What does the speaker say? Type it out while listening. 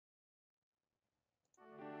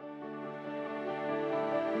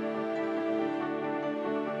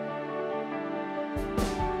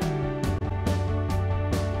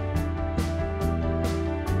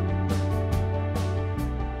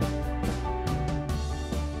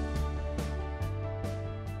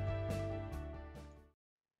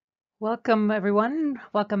Welcome, everyone.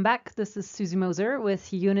 Welcome back. This is Susi Moser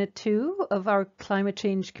with Unit 2 of our Climate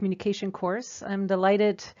Change Communication course. I'm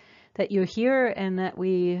delighted that you're here and that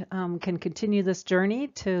we can continue this journey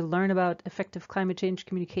to learn about effective climate change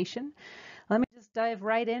communication. Let me just dive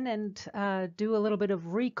right in and do a little bit of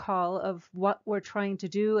recall of what we're trying to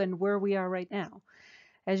do and where we are right now.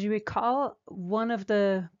 As you recall, one of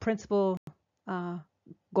the principal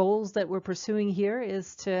goals that we're pursuing here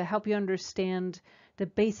is to help you understand the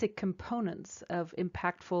basic components of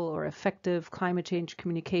impactful or effective climate change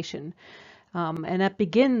communication. And that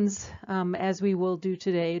begins, as we will do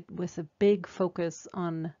today, with a big focus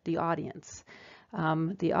on the audience.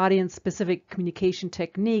 The audience-specific communication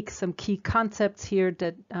techniques, some key concepts here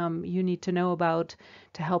that you need to know about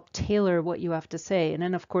to help tailor what you have to say. And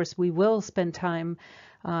then, of course, we will spend time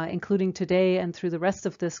including today and through the rest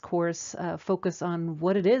of this course, focus on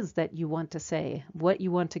what it is that you want to say, what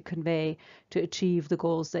you want to convey to achieve the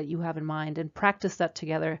goals that you have in mind, and practice that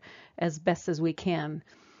together as best as we can.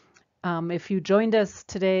 If you joined us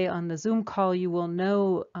today on the Zoom call, you will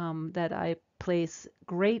know that I place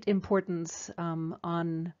great importance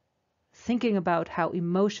on thinking about how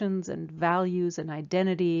emotions and values and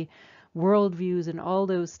identity, worldviews, and all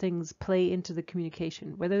those things play into the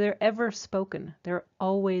communication. Whether they're ever spoken, they're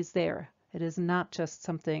always there. It is not just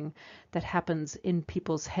something that happens in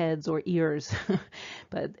people's heads or ears,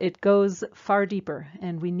 but it goes far deeper,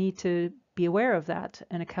 and we need to be aware of that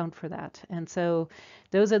and account for that. And so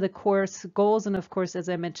those are the course goals. And of course, as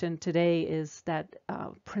I mentioned today, is that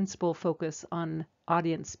principal focus on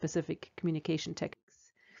audience-specific communication techniques.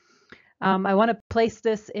 I want to place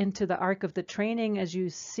this into the arc of the training. As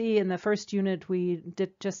you see in the first unit, we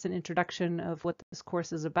did just an introduction of what this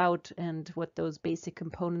course is about and what those basic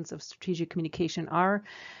components of strategic communication are.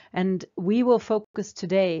 And we will focus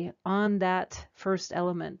today on that first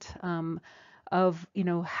element of,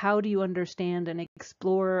 how do you understand and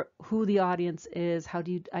explore who the audience is? How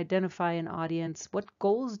do you identify an audience? What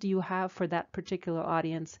goals do you have for that particular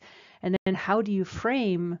audience? And then how do you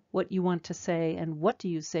frame what you want to say, and what do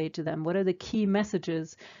you say to them? What are the key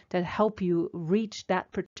messages that help you reach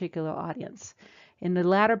that particular audience? In the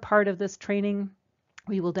latter part of this training,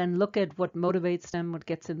 we will then look at what motivates them, what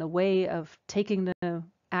gets in the way of taking the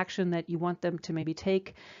action that you want them to maybe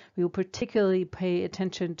take. We will particularly pay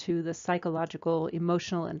attention to the psychological,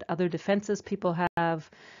 emotional, and other defenses people have,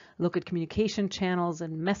 look at communication channels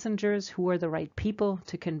and messengers, who are the right people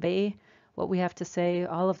to convey what we have to say.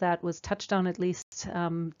 All of that was touched on at least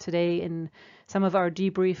today in some of our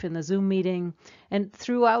debrief in the Zoom meeting. And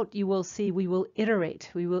throughout, you will see we will iterate.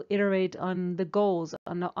 We will iterate on the goals,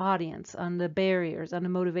 on the audience, on the barriers, on the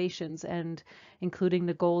motivations, and including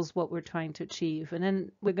the goals, what we're trying to achieve. And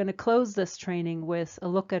then we're going to close this training with a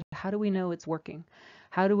look at how do we know it's working?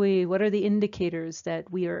 What are the indicators that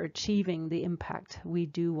we are achieving the impact we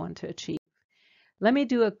do want to achieve? Let me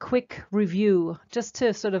do a quick review just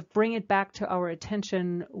to sort of bring it back to our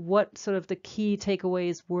attention what sort of the key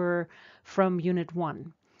takeaways were from Unit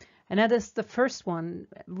 1. And that is the first one,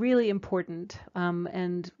 really important,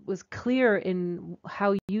 and was clear in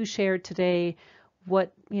how you shared today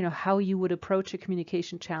how you would approach a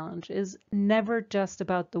communication challenge is never just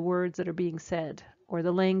about the words that are being said or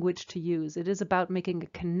the language to use. It is about making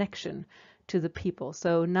a connection to the people.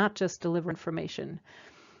 So not just deliver information.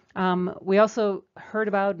 We also heard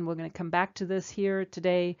about, and we're going to come back to this here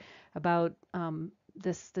today, about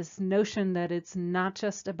this notion that it's not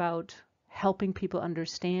just about helping people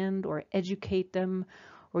understand or educate them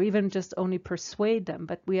or even just only persuade them,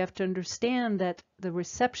 but we have to understand that the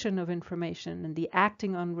reception of information and the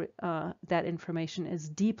acting on that information is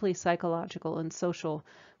deeply psychological and social,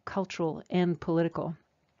 cultural, and political.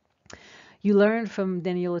 You learned from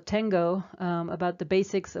Daniel Otengo about the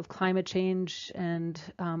basics of climate change and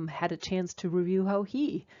had a chance to review how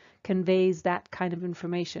he conveys that kind of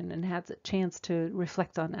information and had a chance to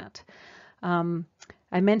reflect on that.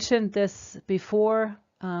 I mentioned this before,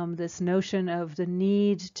 this notion of the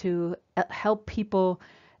need to help people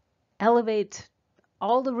elevate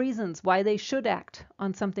all the reasons why they should act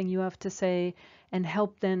on something you have to say, and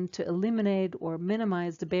help them to eliminate or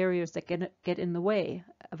minimize the barriers that get in the way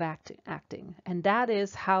of acting. And that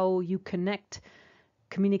is how you connect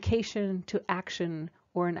communication to action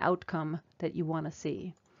or an outcome that you want to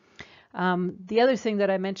see. The other thing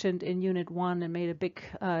that I mentioned in Unit 1 and made a big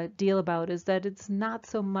deal about is that it's not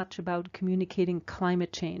so much about communicating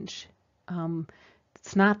climate change.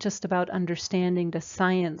 It's not just about understanding the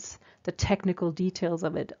science, the technical details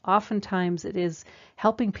of it. Oftentimes it is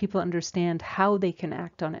helping people understand how they can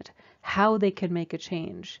act on it, how they can make a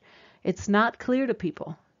change. It's not clear to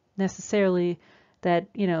people necessarily that,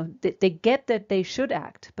 you know, they get that they should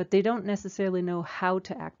act, but they don't necessarily know how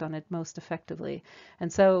to act on it most effectively.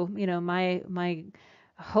 And so, you know, my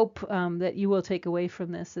hope that you will take away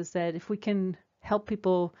from this is that if we can help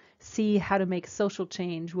people see how to make social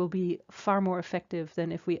change, we'll be far more effective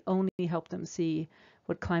than if we only help them see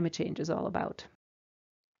what climate change is all about.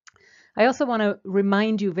 I also want to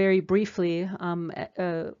remind you very briefly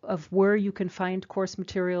of where you can find course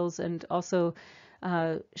materials, and also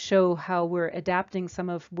show how we're adapting some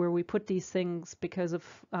of where we put these things because of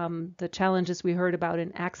the challenges we heard about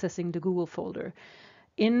in accessing the Google folder.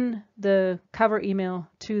 In the cover email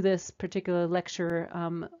to this particular lecture,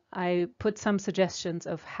 I put some suggestions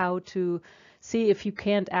of how to see if you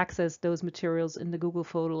can't access those materials in the Google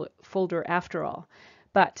folder after all.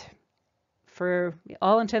 But for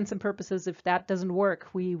all intents and purposes, if that doesn't work,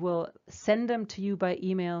 we will send them to you by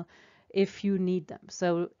email if you need them.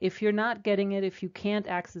 So if you're not getting it, if you can't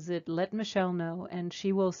access it, let Michelle know, and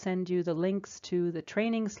she will send you the links to the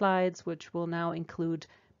training slides, which will now include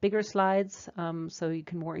bigger slides, so you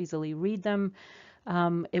can more easily read them.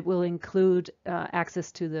 It will include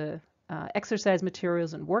access to the exercise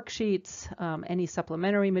materials and worksheets, any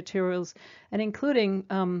supplementary materials, and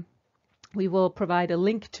including we will provide a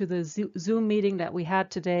link to the Zoom meeting that we had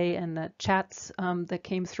today and the chats that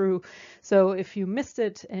came through. So if you missed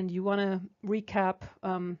it and you want to recap,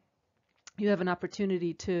 you have an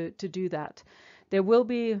opportunity to do that. There will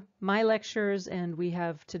be my lectures, and we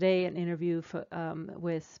have today an interview for,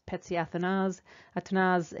 with Petsy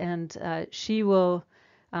Athanase, and she will,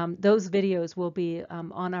 those videos will be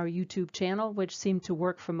on our YouTube channel, which seem to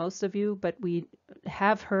work for most of you, but we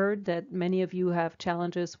have heard that many of you have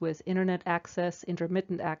challenges with internet access,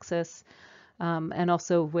 intermittent access, and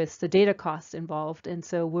also with the data costs involved. And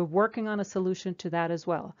so we're working on a solution to that as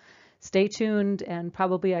well. Stay tuned, and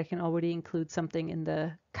probably I can already include something in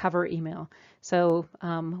the cover email. So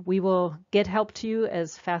we will get help to you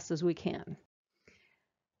as fast as we can.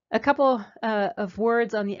 A couple of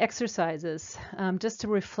words on the exercises, just to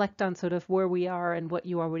reflect on sort of where we are and what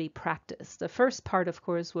you already practiced. The first part, of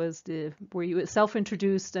course, was where you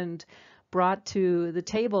self-introduced and brought to the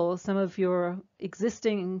table some of your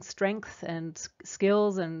existing strengths and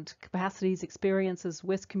skills and capacities, experiences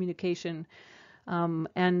with communication.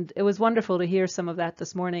 And it was wonderful to hear some of that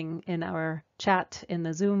this morning in our chat in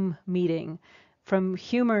the Zoom meeting, from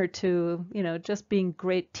humor to, you know, just being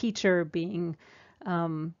great teacher, being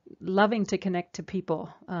loving to connect to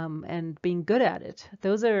people, and being good at it.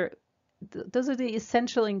 Those are the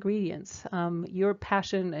essential ingredients. Your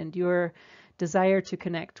passion and your desire to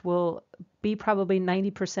connect will be probably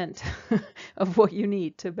 90% of what you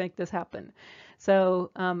need to make this happen.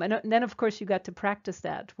 So, and then of course you got to practice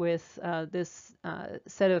that with this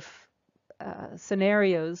set of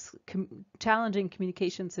scenarios, challenging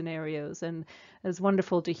communication scenarios, and it's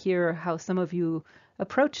wonderful to hear how some of you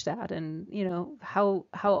approach that, and you know how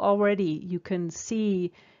already you can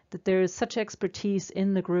see that there is such expertise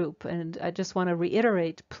in the group. And I just want to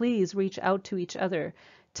reiterate, please reach out to each other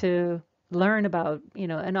to learn about, you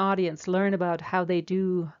know, an audience, learn about how they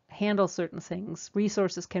do handle certain things.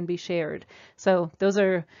 Resources can be shared. So those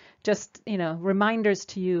are just, you know, reminders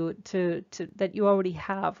to you to that you already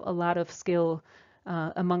have a lot of skill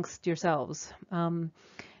amongst yourselves.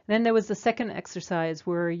 Then there was the second exercise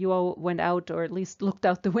where you all went out, or at least looked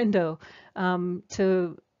out the window,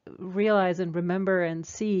 to realize and remember and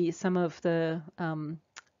see some of the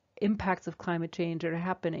impacts of climate change that are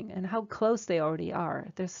happening and how close they already are.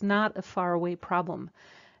 There's not a faraway problem.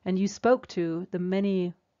 And you spoke to the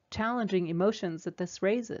many challenging emotions that this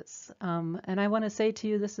raises. And I want to say to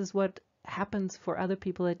you, this is what happens for other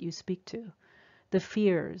people that you speak to. The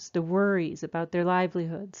fears, the worries about their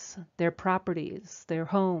livelihoods, their properties, their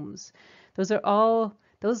homes, those are all,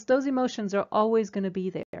 those emotions are always going to be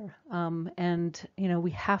there. And, you know,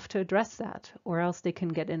 we have to address that, or else they can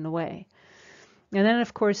get in the way. And then,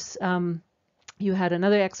 of course, you had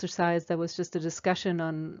another exercise that was just a discussion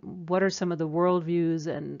on what are some of the worldviews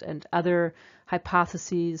and other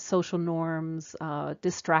hypotheses, social norms,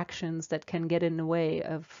 distractions that can get in the way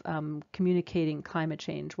of communicating climate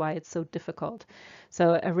change, why it's so difficult.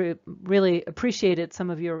 So I really appreciated some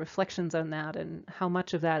of your reflections on that, and how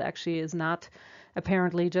much of that actually is not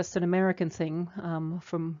apparently just an American thing,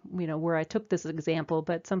 from, you know, where I took this example,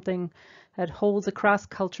 but something that holds across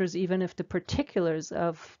cultures, even if the particulars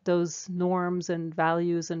of those norms and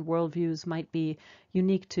values and worldviews might be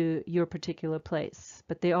unique to your particular place,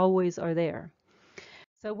 but they always are there.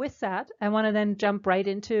 So with that, I want to then jump right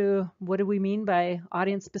into what do we mean by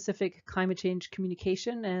audience-specific climate change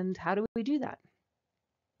communication, and how do we do that?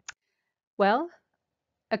 Well,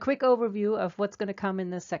 a quick overview of what's going to come in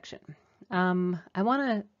this section. I want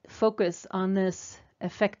to focus on this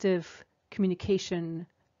effective communication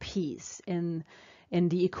piece in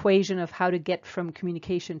the equation of how to get from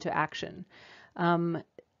communication to action.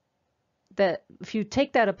 That if you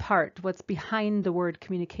take that apart, what's behind the word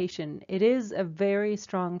communication, it is a very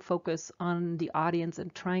strong focus on the audience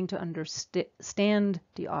and trying to understand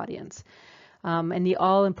the audience. And the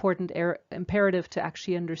all-important imperative to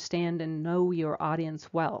actually understand and know your audience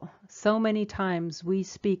well. So many times we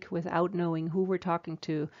speak without knowing who we're talking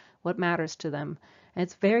to, what matters to them, and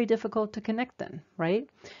it's very difficult to connect them, right?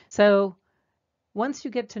 So once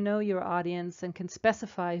you get to know your audience and can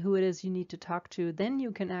specify who it is you need to talk to, then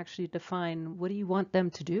you can actually define what do you want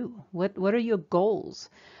them to do? What are your goals?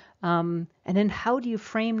 And then how do you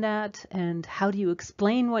frame that, and how do you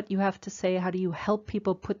explain what you have to say? How do you help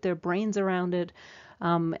people put their brains around it,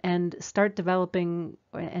 and start developing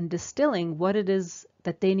and distilling what it is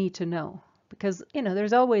that they need to know? Because, you know,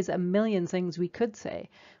 there's always a million things we could say,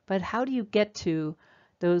 but how do you get to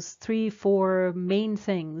those 3, 4 main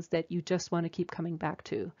things that you just want to keep coming back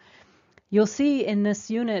to? You'll see in this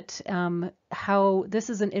unit how this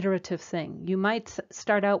is an iterative thing. You might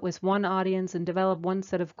start out with one audience and develop one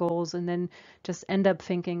set of goals and then just end up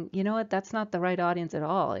thinking, you know what, that's not the right audience at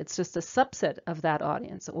all. It's just a subset of that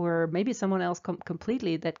audience, or maybe someone else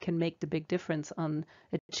completely that can make the big difference on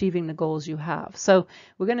achieving the goals you have. So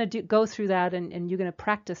we're going to go through that, and you're going to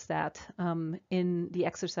practice that in the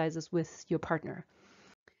exercises with your partner.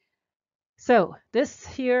 So this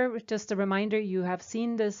here, just a reminder, you have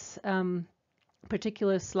seen this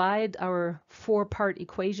particular slide, our 4-part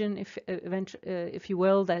equation, if you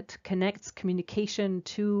will, that connects communication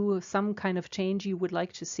to some kind of change you would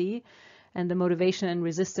like to see, and the motivation and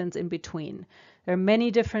resistance in between. There are many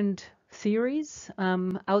different theories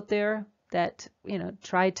out there that, you know,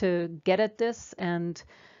 try to get at this, and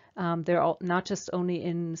they're all not just only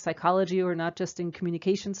in psychology or not just in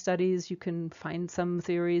communication studies. You can find some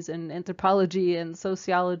theories in anthropology and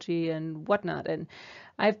sociology and whatnot. And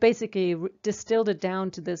I've basically distilled it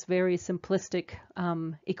down to this very simplistic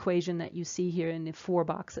equation that you see here in the 4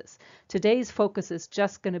 boxes. Today's focus is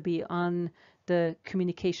just going to be on the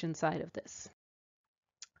communication side of this.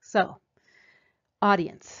 So,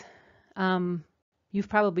 audience. You've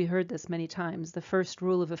probably heard this many times. The first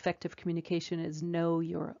rule of effective communication is know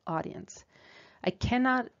your audience. I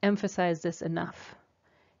cannot emphasize this enough.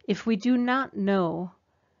 If we do not know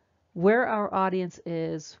where our audience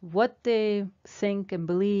is, what they think and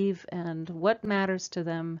believe, and what matters to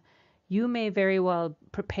them, you may very well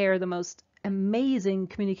prepare the most amazing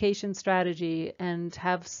communication strategy and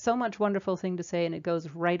have so much wonderful thing to say, and it goes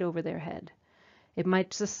right over their head. It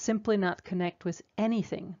might just simply not connect with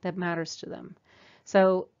anything that matters to them.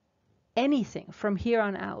 So anything from here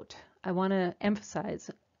on out, I want to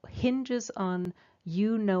emphasize, hinges on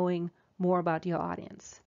you knowing more about your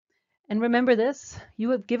audience. And remember this,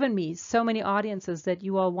 you have given me so many audiences that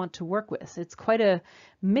you all want to work with. It's quite a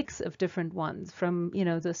mix of different ones, from, you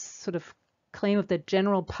know, this sort of claim of the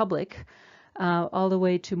general public all the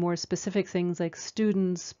way to more specific things like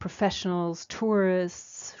students, professionals,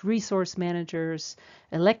 tourists, resource managers,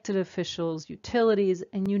 elected officials, utilities,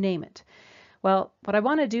 and you name it. Well, what I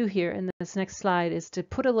want to do here in this next slide is to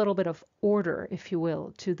put a little bit of order, if you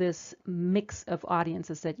will, to this mix of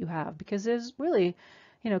audiences that you have, because there's really,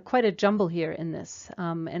 you know, quite a jumble here in this.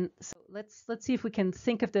 And so let's see if we can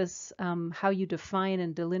think of this, how you define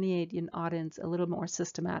and delineate an audience a little more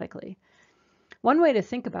systematically. One way to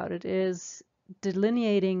think about it is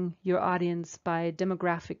delineating your audience by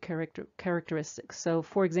demographic characteristics. So,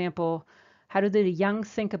 for example, how do the young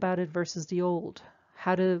think about it versus the old?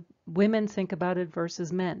 How do women think about it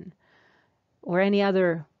versus men? Or any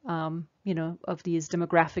other, you know, of these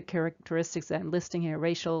demographic characteristics that I'm listing here,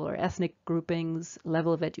 racial or ethnic groupings,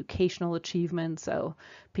 level of educational achievement. So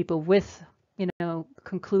people with, you know,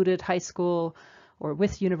 concluded high school or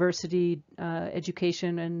with university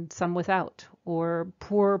education, and some without, or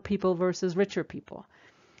poor people versus richer people.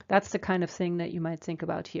 That's the kind of thing that you might think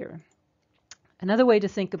about here. Another way to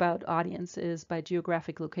think about audience is by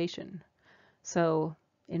geographic location. So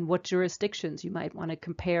in what jurisdictions you might want to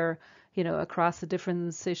compare, you know, across the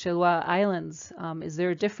different Seychelles Islands. Is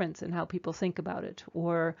there a difference in how people think about it?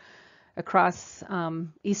 Or across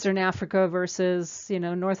Eastern Africa versus, you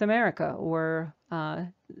know, North America, or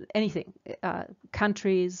anything.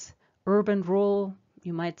 Countries, urban, rural.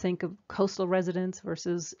 You might think of coastal residents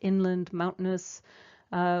versus inland, mountainous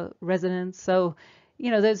residents. So, you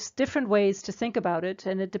know, there's different ways to think about it,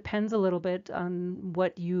 and it depends a little bit on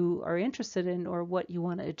what you are interested in or what you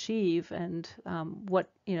want to achieve, and what,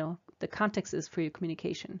 you know, the context is for your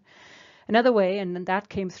communication. Another way, and that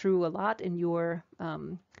came through a lot in your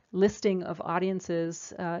listing of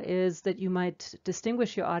audiences, is that you might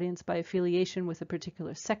distinguish your audience by affiliation with a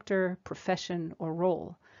particular sector, profession, or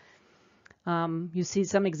role. You see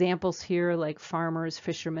some examples here like farmers,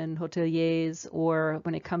 fishermen, hoteliers, or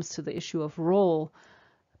when it comes to the issue of role,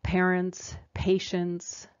 parents,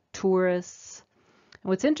 patients, tourists. And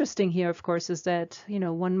what's interesting here, of course, is that,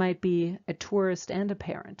 one might be a tourist and a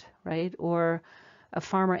parent, right? Or a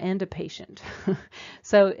farmer and a patient.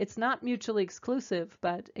 So it's not mutually exclusive,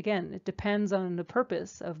 but again, it depends on the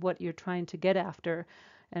purpose of what you're trying to get after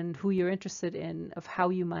and who you're interested in, of how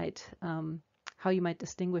you might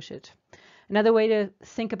distinguish it. Another way to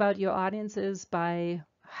think about your audience is by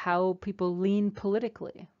how people lean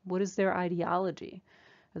politically. What is their ideology?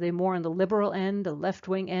 Are they more on the liberal end, the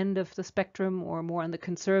left-wing end of the spectrum, or more on the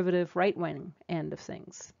conservative right-wing end of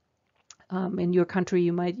things? In your country,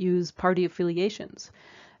 you might use party affiliations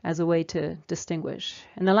as a way to distinguish.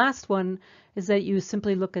 And the last one is that you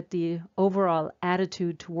simply look at the overall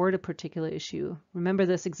attitude toward a particular issue. Remember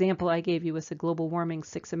this example I gave you with the global warming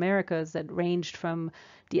 6 Americas that ranged from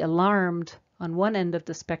the alarmed on one end of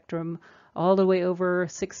the spectrum all the way over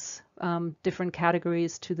 6 different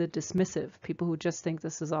categories to the dismissive, people who just think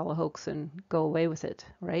this is all a hoax and go away with it,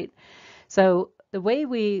 right? So the way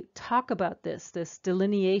we talk about this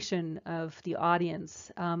delineation of the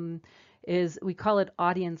audience, is we call it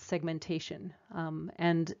audience segmentation.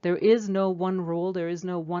 And there is no one rule, there is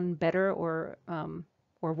no one better or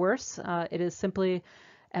worse. It is simply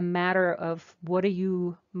a matter of what are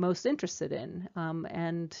you most interested in,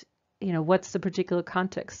 and what's the particular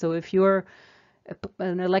context. So if you're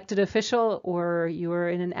an elected official or you're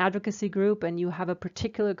in an advocacy group and you have a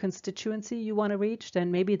particular constituency you want to reach,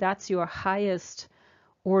 then maybe that's your highest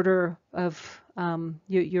order of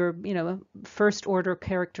your first order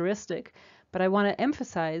characteristic. But I want to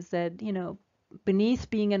emphasize that beneath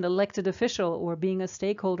being an elected official or being a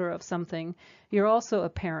stakeholder of something, you're also a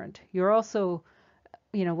parent, you're also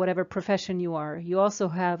whatever profession you are, you also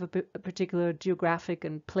have a particular geographic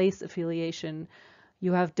and place affiliation,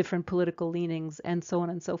 you have different political leanings, and so on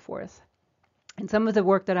and so forth. And some of the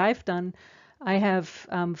work that I've done, I have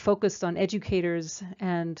focused on educators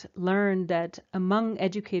and learned that among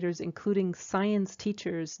educators, including science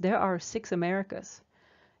teachers, there are 6 Americas.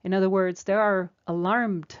 In other words, there are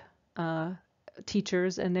alarmed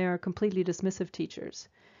teachers and there are completely dismissive teachers.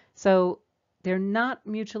 So they're not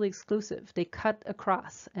mutually exclusive. They cut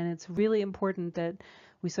across, and it's really important that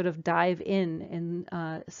we sort of dive in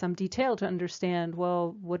some detail to understand,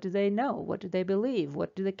 well, what do they know? What do they believe?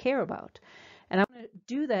 What do they care about? And I'm going to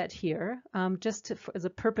do that here as a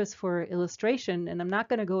purpose for illustration, and I'm not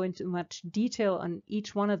going to go into much detail on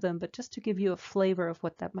each one of them, but just to give you a flavor of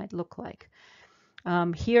what that might look like.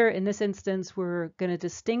 Here in this instance, we're going to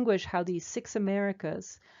distinguish how these 6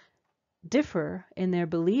 Americas differ in their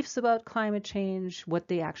beliefs about climate change, what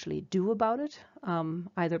they actually do about it,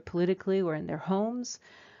 either politically or in their homes,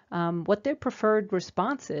 what their preferred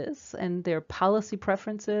response is and their policy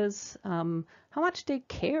preferences, how much they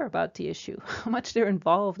care about the issue, how much they're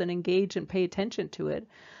involved and engage and pay attention to it,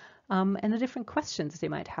 and the different questions they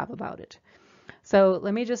might have about it. So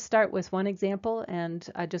let me just start with one example, and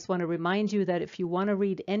I just want to remind you that if you want to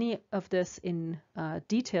read any of this in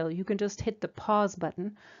detail, you can just hit the pause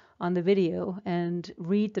button on the video and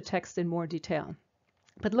read the text in more detail.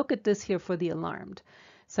 But look at this here for the alarmed.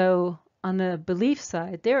 So on the belief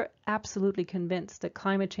side, they're absolutely convinced that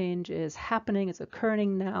climate change is happening, it's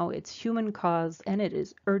occurring now, it's human caused, and it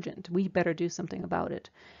is urgent. We better do something about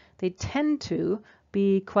it. They tend to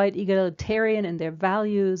be quite egalitarian in their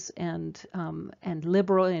values and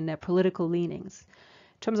liberal in their political leanings.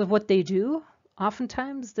 In terms of what they do,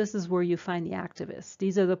 oftentimes this is where you find the activists.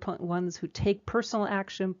 These are the ones who take personal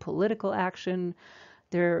action, political action.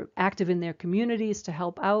 They're active in their communities to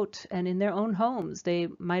help out, and in their own homes. They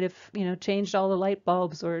might have, changed all the light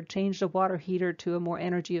bulbs or changed a water heater to a more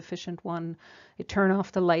energy efficient one. They turn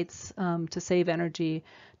off the lights to save energy,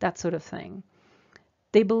 that sort of thing.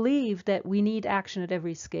 They believe that we need action at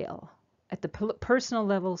every scale, at the personal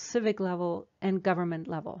level, civic level, and government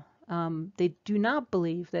level. They do not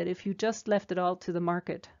believe that if you just left it all to the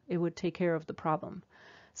market, it would take care of the problem.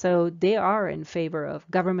 So they are in favor of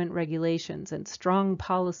government regulations and strong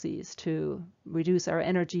policies to reduce our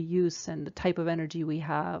energy use and the type of energy we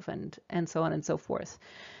have, and so on and so forth.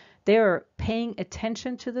 They're paying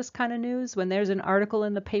attention to this kind of news. When there's an article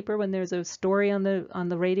in the paper, when there's a story on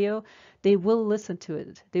the radio, they will listen to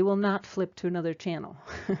it. They will not flip to another channel.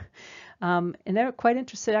 And they're quite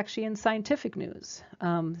interested actually in scientific news.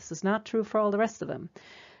 This is not true for all the rest of them.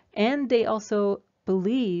 And they also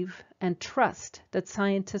believe and trust that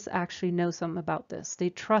scientists actually know something about this. They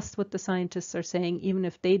trust what the scientists are saying, even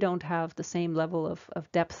if they don't have the same level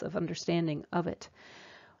of depth of understanding of it.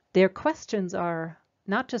 Their questions are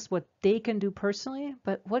not just what they can do personally,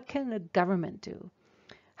 but what can the government do?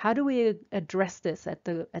 How do we address this at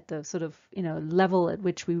the sort of level at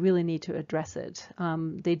which we really need to address it?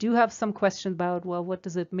 They do have some questions about, well, what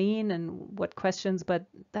does it mean and what questions, but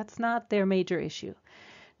that's not their major issue.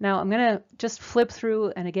 Now I'm going to just flip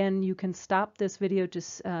through, and again, you can stop this video,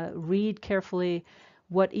 just read carefully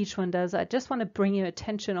what each one does. I just want to bring your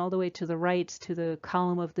attention all the way to the right to the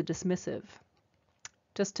column of the dismissive,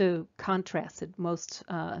 just to contrast it most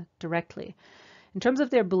directly. In terms of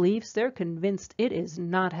their beliefs, they're convinced it is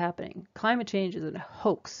not happening. Climate change is a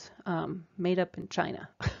hoax made up in China.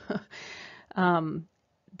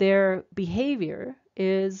 Their behavior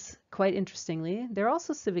is, quite interestingly, they're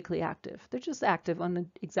also civically active. They're just active on the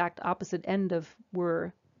exact opposite end of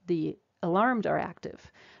where the alarmed are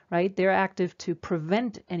active, right? They're active to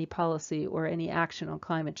prevent any policy or any action on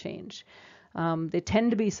climate change. They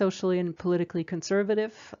tend to be socially and politically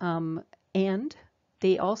conservative, and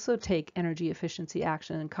they also take energy efficiency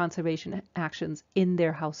action and conservation actions in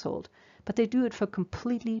their household, but they do it for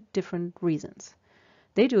completely different reasons.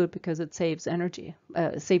 They do it because it saves energy,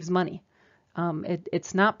 saves money.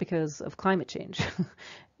 It's not because of climate change.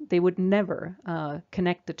 They would never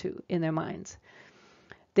connect the two in their minds.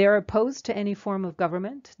 They are opposed to any form of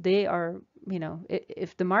government. They are,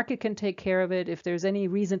 if the market can take care of it, if there's any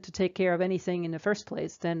reason to take care of anything in the first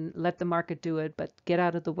place, then let the market do it, but get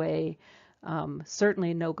out of the way.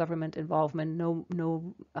 Certainly no government involvement,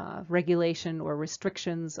 no regulation or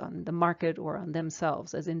restrictions on the market or on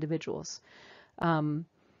themselves as individuals.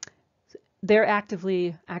 They're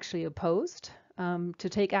actively actually opposed to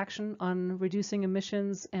take action on reducing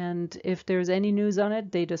emissions, and if there's any news on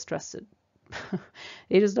it, they distrust it.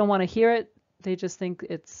 They just don't want to hear it. They just think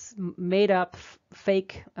it's made up,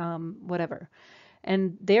 fake, whatever.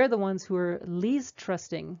 And they're the ones who are least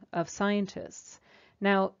trusting of scientists.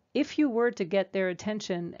 Now, if you were to get their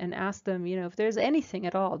attention and ask them, if there's anything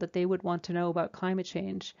at all that they would want to know about climate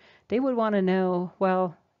change, they would want to know,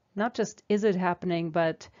 well, not just is it happening,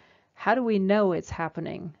 but how do we know it's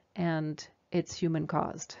happening and it's human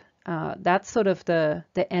caused? That's sort of the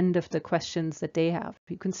end of the questions that they have.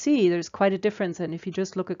 You can see there's quite a difference, and if you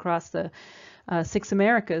just look across the 6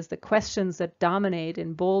 Americas, the questions that dominate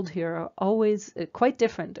in bold here are always quite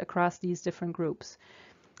different across these different groups.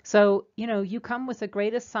 So, you come with the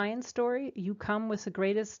greatest science story, you come with the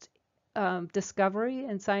greatest discovery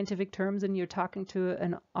in scientific terms, and you're talking to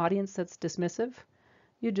an audience that's dismissive,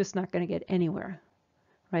 you're just not going to get anywhere,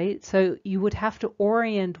 right? So you would have to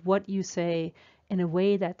orient what you say in a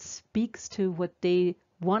way that speaks to what they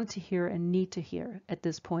want to hear and need to hear at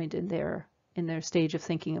this point in their stage of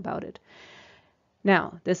thinking about it.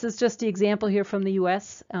 Now, this is just the example here from the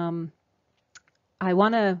US. I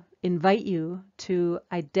want to invite you to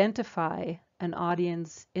identify an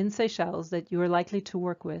audience in Seychelles that you are likely to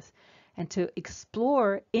work with and to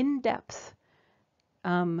explore in depth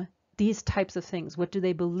these types of things. What do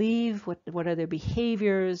they believe? What are their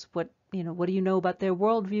behaviors? What do you know about their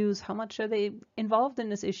worldviews? How much are they involved in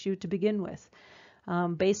this issue to begin with?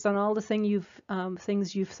 Based on all the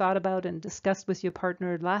things you've thought about and discussed with your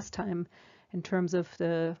partner last time in terms of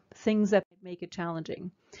the things that make it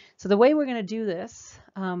challenging. So the way we're going to do this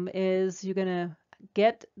is you're going to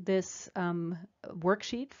get this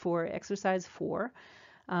worksheet for exercise 4,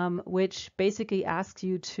 which basically asks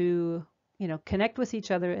you to connect with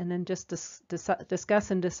each other and then just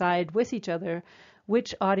discuss and decide with each other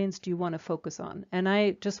which audience do you want to focus on. And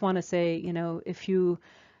I just want to say, if you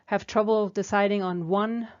have trouble deciding on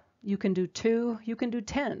one, you can do 2, you can do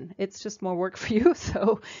 10. It's just more work for you,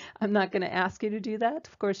 so I'm not going to ask you to do that.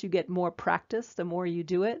 Of course, you get more practice the more you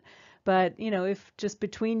do it. But, if just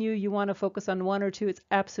between you want to focus on 1 or 2, it's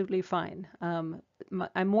absolutely fine.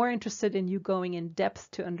 I'm more interested in you going in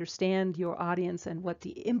depth to understand your audience and what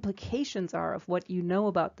the implications are of what you know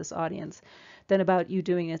about this audience than about you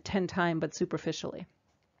doing it 10 times but superficially.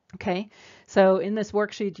 Okay, so in this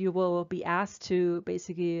worksheet, you will be asked to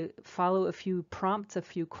basically follow a few prompts, a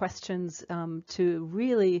few questions to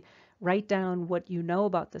really write down what you know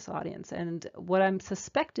about this audience. And what I'm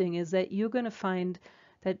suspecting is that you're going to find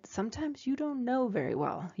that sometimes you don't know very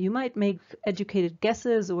well. You might make educated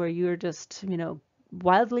guesses, or you're just,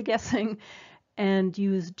 wildly guessing, and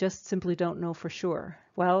you just simply don't know for sure.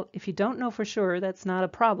 Well, if you don't know for sure, that's not a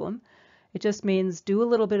problem. It just means do a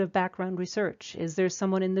little bit of background research. Is there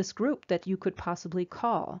someone in this group that you could possibly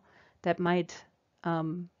call that might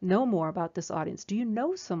know more about this audience? Do you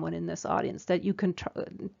know someone in this audience that you can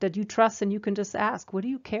that you trust and you can just ask, what do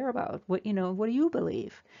you care about? What do you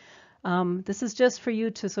believe? This is just for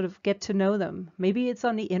you to sort of get to know them. Maybe it's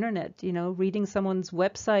on the internet, reading someone's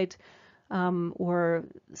website or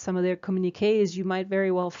some of their communiques, you might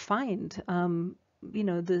very well find,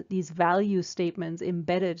 these value statements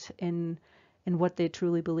embedded in what they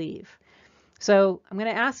truly believe. So I'm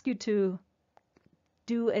going to ask you to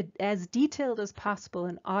do as detailed as possible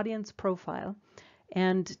an audience profile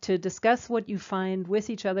and to discuss what you find with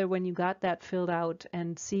each other when you got that filled out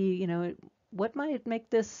and see, what might make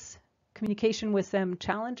this communication with them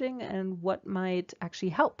challenging and what might actually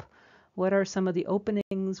help. What are some of the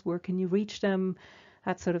openings? Where can you reach them?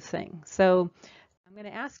 That sort of thing. So I'm going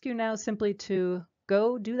to ask you now simply to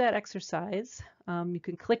go do that exercise. You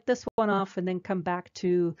can click this one off and then come back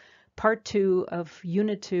to part 2 of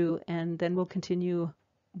Unit 2, and then we'll continue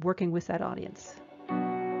working with that audience.